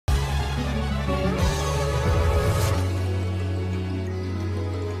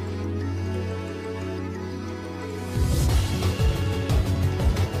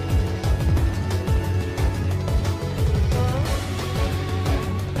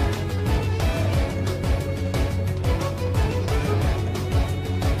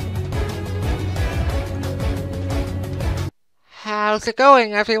How's it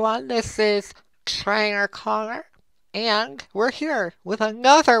going, everyone? This is Trainer Connor, and we're here with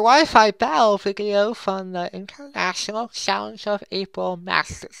another Wi-Fi battle video from the International Challenge of April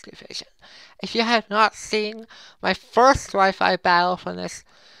Masters Division. If you have not seen my first Wi-Fi battle from this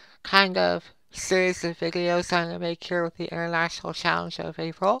kind of series of videos I'm going to make here with the International Challenge of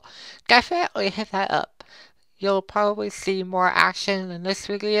April, definitely hit that up. You'll probably see more action in this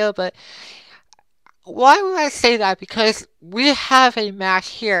video, but why would I say that? Because we have a match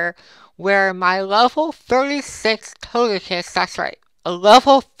here where my level 36 Togekiss, that's right, a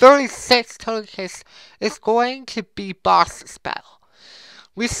level 36 Togekiss is going to be boss this battle.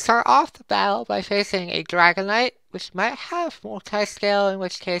 We start off the battle by facing a Dragonite, which might have multi-scale, in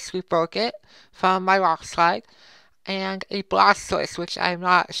which case we broke it from my Rock Slide, and a Blastoise, which I'm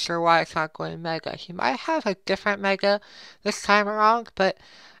not sure why it's not going Mega. He might have a different Mega this time around, but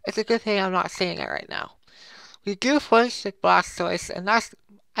it's a good thing I'm not seeing it right now. We do flinch the Blastoise, and that's,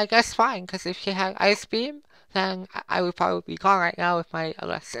 I guess, fine, because if she had Ice Beam, then I would probably be gone right now with my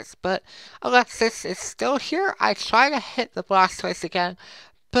Alexis. But Alexis is still here. I try to hit the Blastoise again,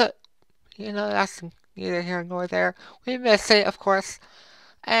 but, that's neither here nor there. We miss it, of course.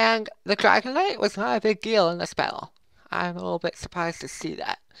 And the Dragonite was not a big deal in this battle. I'm a little bit surprised to see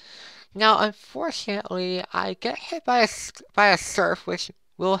that. Now, unfortunately, I get hit by a Surf, which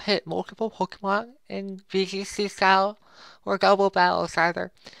will hit multiple Pokemon in VGC style, or double battles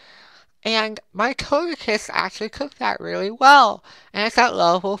either. And my Togekiss actually cooked that really well, and it's at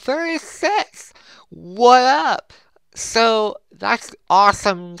level 36. What up? So that's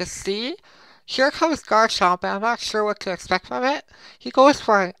awesome to see. Here comes Garchomp, and I'm not sure what to expect from it. He goes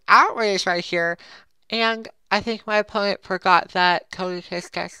for an Outrage right here, and I think my opponent forgot that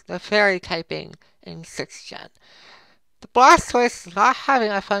Togekiss gets the Fairy typing in 6th Gen. The Blastoise is not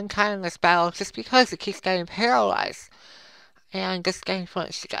having a fun time in this battle just because it keeps getting paralyzed and just getting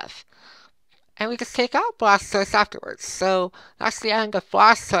flinched to death. And we just take out Blastoise afterwards. So that's the end of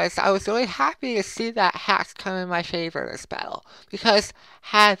Blastoise. I was really happy to see that hatch come in my favor this battle, because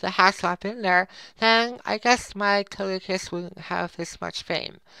had the hatch not been there, then I guess my Togekiss wouldn't have this much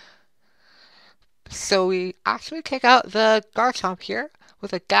fame. So we actually take out the Garchomp here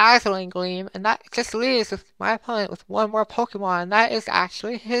with a Dazzling Gleam, and that just leaves with my opponent with one more Pokemon, and that is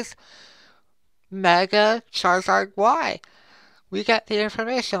actually his Mega Charizard Y. We get the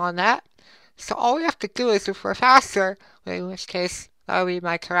information on that. So all we have to do is, if we're faster, in which case that would be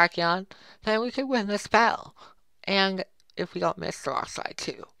my Terrakion, then we could win this battle. And if we don't miss the Rock Slide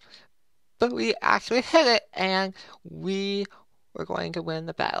too. But we actually hit it, and we were going to win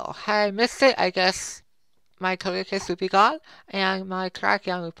the battle. Had I missed it, I guess my Togekiss would be gone, and my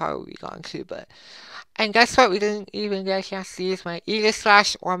Terrakion would probably be gone too. And guess what? We didn't even get a chance to use my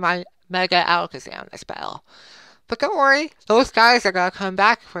Aegislash or my Mega Alakazam in this battle. But don't worry, those guys are going to come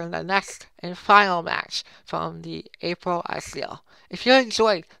back for the next and final match from the April ICL. If you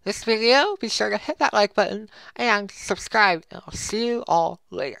enjoyed this video, be sure to hit that like button and subscribe, and I'll see you all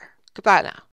later. Goodbye now.